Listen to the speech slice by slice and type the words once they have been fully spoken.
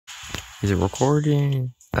Is it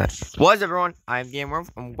recording? What's up, everyone? I'm Gamer,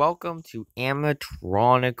 and welcome to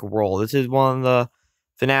Animatronic Roll. This is one of the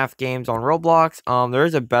FNAF games on Roblox. There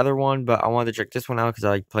is a better one, but I wanted to check this one out because I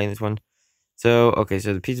like playing this one. So, okay,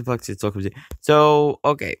 so the Pizzaplex is so cozy. So,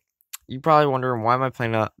 okay, you're probably wondering why am I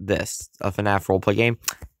playing a FNAF roleplay game?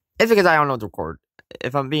 It's because I don't know what to record.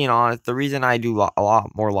 If I'm being honest, the reason I do a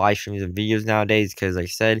lot more live streams and videos nowadays, because like I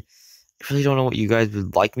said, I really don't know what you guys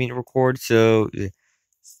would like me to record. So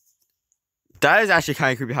that is actually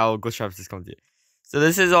kind of creepy how Ghost Traps is coming to. So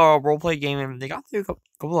this is our roleplay game, and they got through a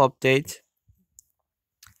couple of updates.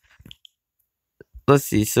 Let's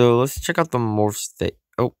see. So let's check out the morph state.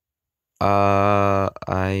 Oh,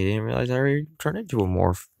 I didn't realize I already turned into a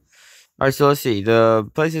morph. All right, so let's see. The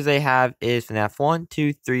places they have is FNAF 1,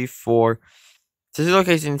 2, 3, 4. So this is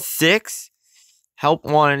location 6. Help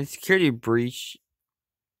 1, security breach.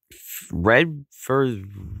 Red for.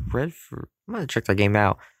 I'm gonna check that game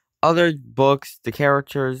out. Other books, the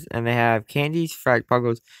characters, and they have candies, frag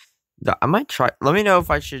puggles. I might try. Let me know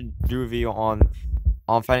if I should do a video on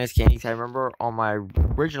Finance Candies. I remember on my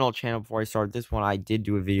original channel before I started this one, I did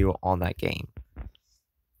do a video on that game.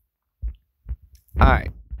 All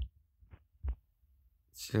right.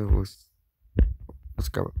 So let's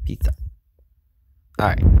grab a pizza. All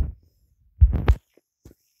right.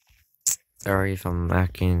 Sorry if I'm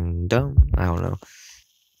acting dumb. I don't know.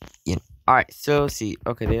 Yeah. All right. So see.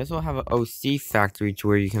 Okay. They also have an OC factory to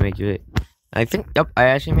where you can make it. I think. Yep. I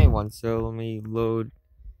actually made one. So let me load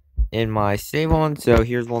in my save one. So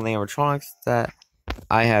here's one of the animatronics that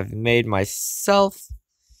I have made myself.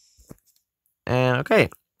 And okay.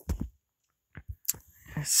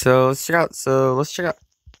 So let's check out.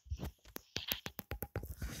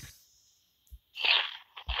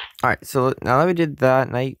 Alright, so now that we did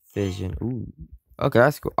that, night vision. Ooh. Okay,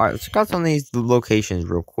 that's cool. Alright, let's check out some of these locations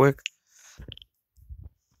real quick.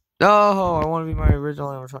 No, I want to be my original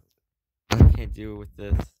animatronic. I can't deal with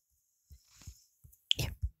this.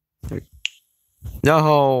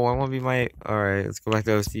 No, I want to be my. Alright, let's go back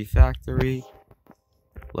to OC Factory.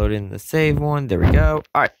 Load in the save one. There we go.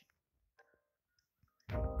 Alright.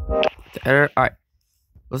 Alright.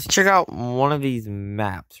 Let's check out one of these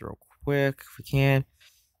maps real quick if we can.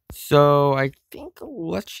 So I think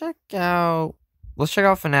let's check out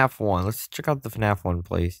FNAF 1. Let's check out the FNAF 1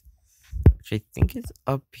 place. Which I think is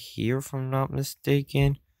up here if I'm not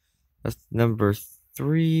mistaken. That's number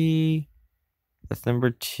 3. That's number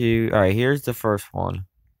 2. Alright, here's the first one.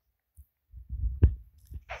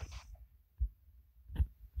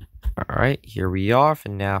 Alright, here we are,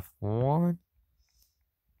 FNAF 1.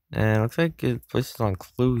 And it looks like the place is on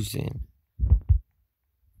closing.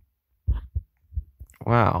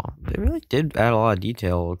 Wow, they really did add a lot of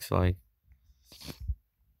detail, it looks like.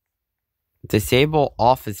 Disable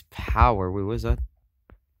office power. Wait, what is that?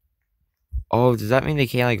 Oh, does that mean they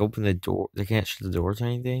can't like open the door? They can't shut the doors or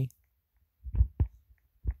anything?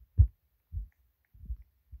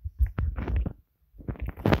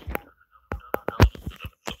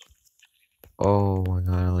 Oh my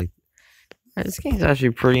god, like this game's actually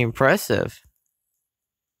pretty impressive.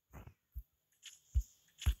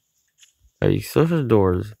 Are you close the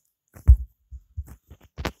doors?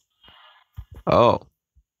 Oh.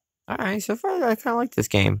 Alright, so far I kinda like this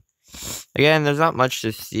game. Again, there's not much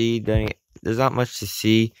to see. There's not much to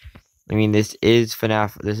see. I mean, this is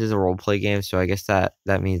FNAF. This is a roleplay game, so I guess that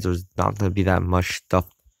means there's not gonna be that much stuff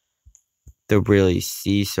to really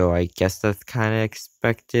see. So I guess that's kind of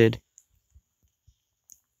expected.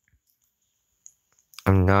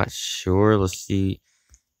 I'm not sure. Let's see.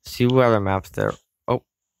 See what other maps there. Oh,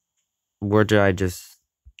 where did I just?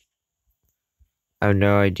 I have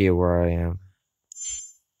no idea where I am.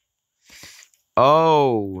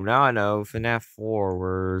 Oh, now I know. FNAF 4.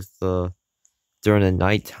 Where's during the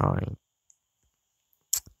nighttime?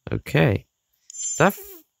 Okay. That.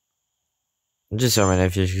 I'm just sorry, my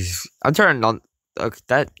nephew. I'm turning on. Okay,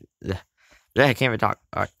 that. I can't even talk.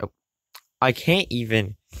 All right. Oh, I can't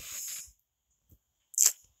even.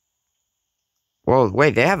 Well,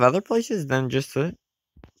 wait. They have other places than just the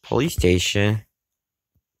police station.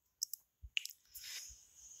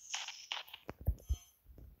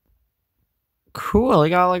 Cool. They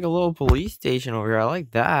got like a little police station over here. I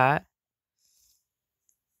like that.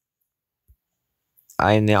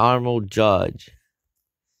 I am the honorable judge.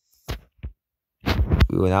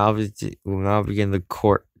 We will now begin the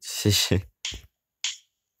court decision.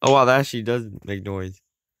 Oh wow, that actually does make noise.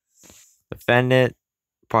 Defendant,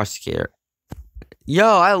 prosecutor. Yo,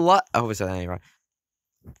 I like. Oh, what's that anyway?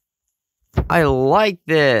 I like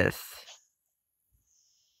this.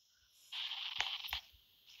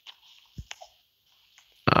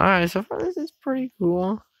 All right, so far this is pretty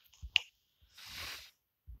cool.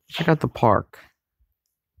 Check out the park.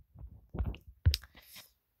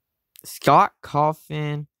 Scott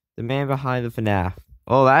Coffin, the man behind the FNAF.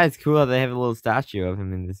 Oh, that is cool. They have a little statue of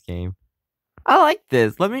him in this game. I like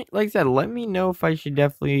this. Like I said, let me know if I should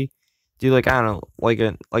definitely do like I don't know, like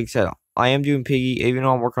I said, I am doing Piggy, even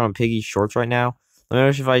though I'm working on Piggy shorts right now. Let me know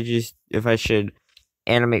if I should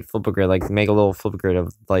animate flip grid, like make a little flip grid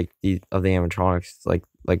of like the animatronics,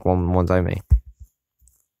 like ones I made.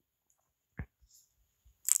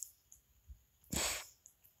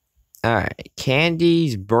 Alright,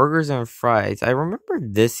 candies, burgers, and fries. I remember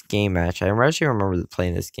this game actually. I actually remember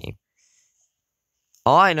playing this game.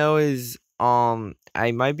 All I know is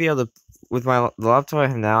I might be able to with the laptop I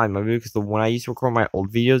have now. I might be because when I used to record my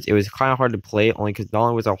old videos, it was kind of hard to play only because not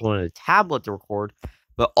only was I holding a tablet to record,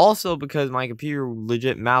 but also because my computer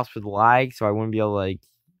legit mouse would lag, so I wouldn't be able to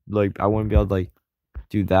I wouldn't be able to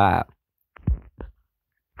do that.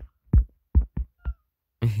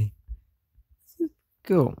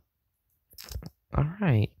 Cool. All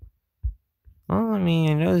right. Well, I mean,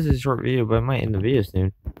 I know this is a short video, but I might end the video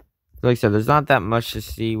soon. Like I said, there's not that much to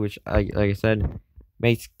see, which, like I said,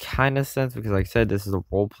 makes kind of sense because, like I said, this is a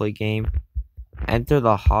roleplay game. Enter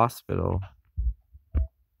the hospital.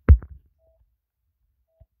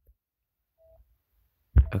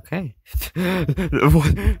 Okay.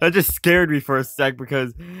 That just scared me for a sec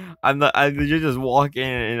because I legit just walk in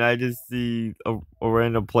and I just see a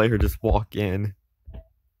random player just walk in.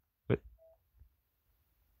 But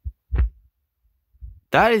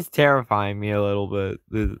that is terrifying me a little bit.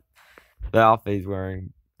 The outfit he's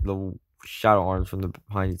wearing, the shadow arms from the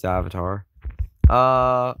behind his avatar.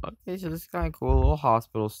 Okay, so this is kind of cool. A little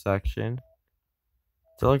hospital section.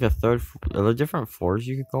 Is there like are there different floors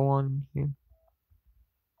you could go on here?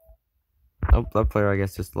 Oh, that player I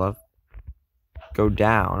guess just left. Go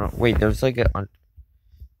down. Wait, there's like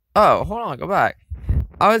oh, hold on, go back.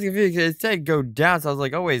 I was confused because it said go down, so I was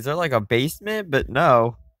like, oh wait, is there like a basement? But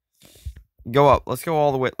no. Go up. Let's go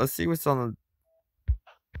all the way. Let's see what's on the.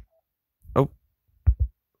 Oh.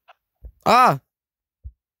 Ah!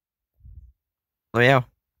 Oh yeah.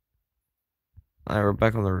 Alright, we're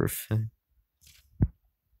back on the roof.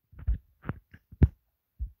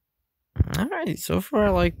 Alright, so far I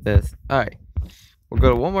like this. Alright. We'll go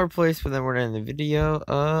to one more place, but then we're gonna end the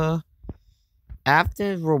video.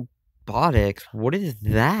 Active robotics. What is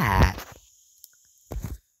that?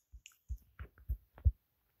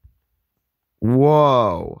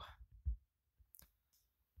 Whoa.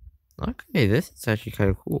 Okay, this is actually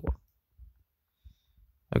kind of cool.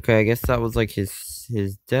 Okay, I guess that was like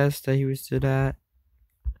his desk that he was stood at.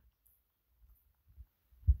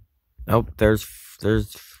 Nope, there's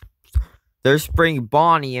Spring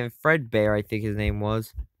Bonnie and Fredbear, I think his name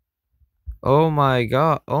was. Oh my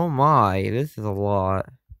god. Oh my, this is a lot.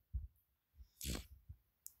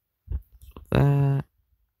 That.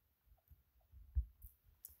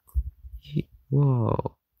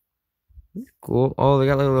 Whoa. Cool. Oh, they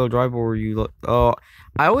got like a little driveway where you look. Oh,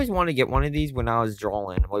 I always wanted to get one of these when I was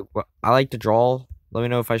drawing. Like, I like to draw. Let me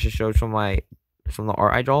know if I should show from the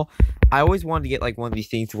art I draw. I always wanted to get like one of these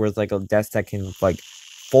things where it's like a desk that can like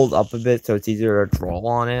fold up a bit so it's easier to draw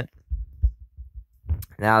on it.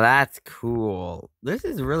 Now that's cool. This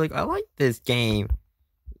is really. I like this game.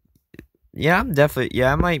 Yeah,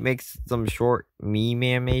 I might make some short meme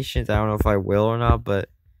animations. I don't know if I will or not, but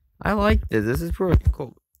I like this. This is pretty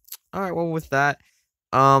cool. All right, well, with that,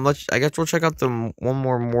 I guess we'll check out the one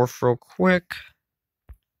more morph real quick.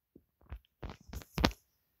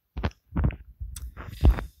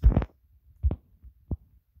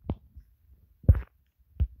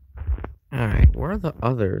 All right, where are the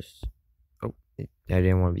others? Oh, I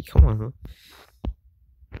didn't want to be. Come on, huh?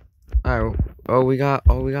 All right. Oh, we got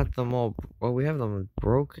them all. Oh, we have them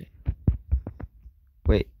broken.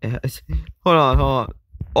 Wait, hold on.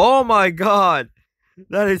 Oh my god,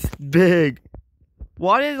 that is big.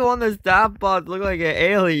 Why does one of the staff bots look like an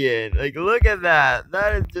alien? Like, look at that.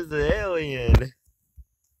 That is just an alien.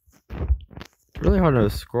 It's really hard to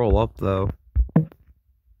scroll up, though.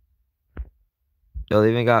 Yo,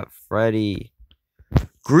 they even got Freddy.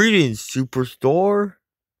 Greetings, Superstore.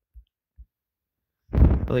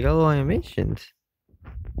 Oh, they got little animations.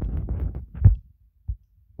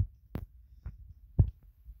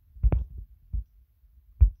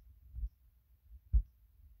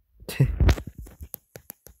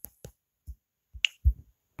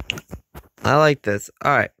 I like this.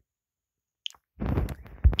 All right.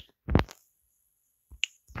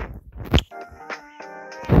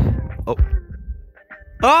 Oh.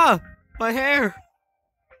 Ah! My hair!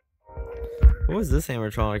 What was this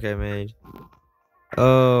animatronic I made?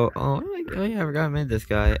 Oh yeah, I forgot I made this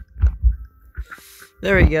guy.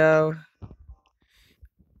 There we go.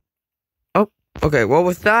 Oh, okay. Well,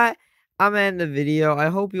 with that, I'm gonna end the video. I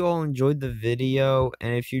hope you all enjoyed the video,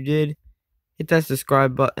 and if you did, hit that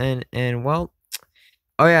subscribe button. And well,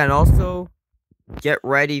 oh yeah, and also get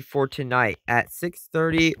ready for tonight at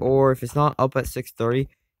 6:30, or if it's not up at 6:30,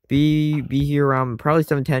 be here around probably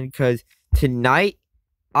 7:10, because tonight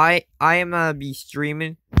I am gonna be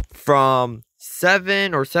streaming from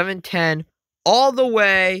 7 or 7:10 all the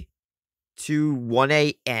way to 1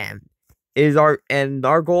 a.m. is our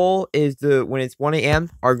goal is to, when it's 1 a.m.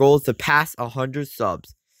 our goal is to pass 100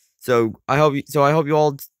 subs. So I hope you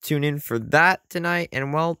all tune in for that tonight.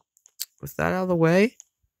 And well, with that out of the way,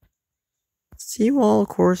 see you all, of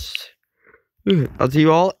course. I'll see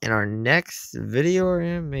you all in our next video or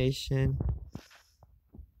animation.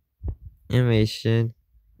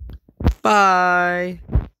 Bye.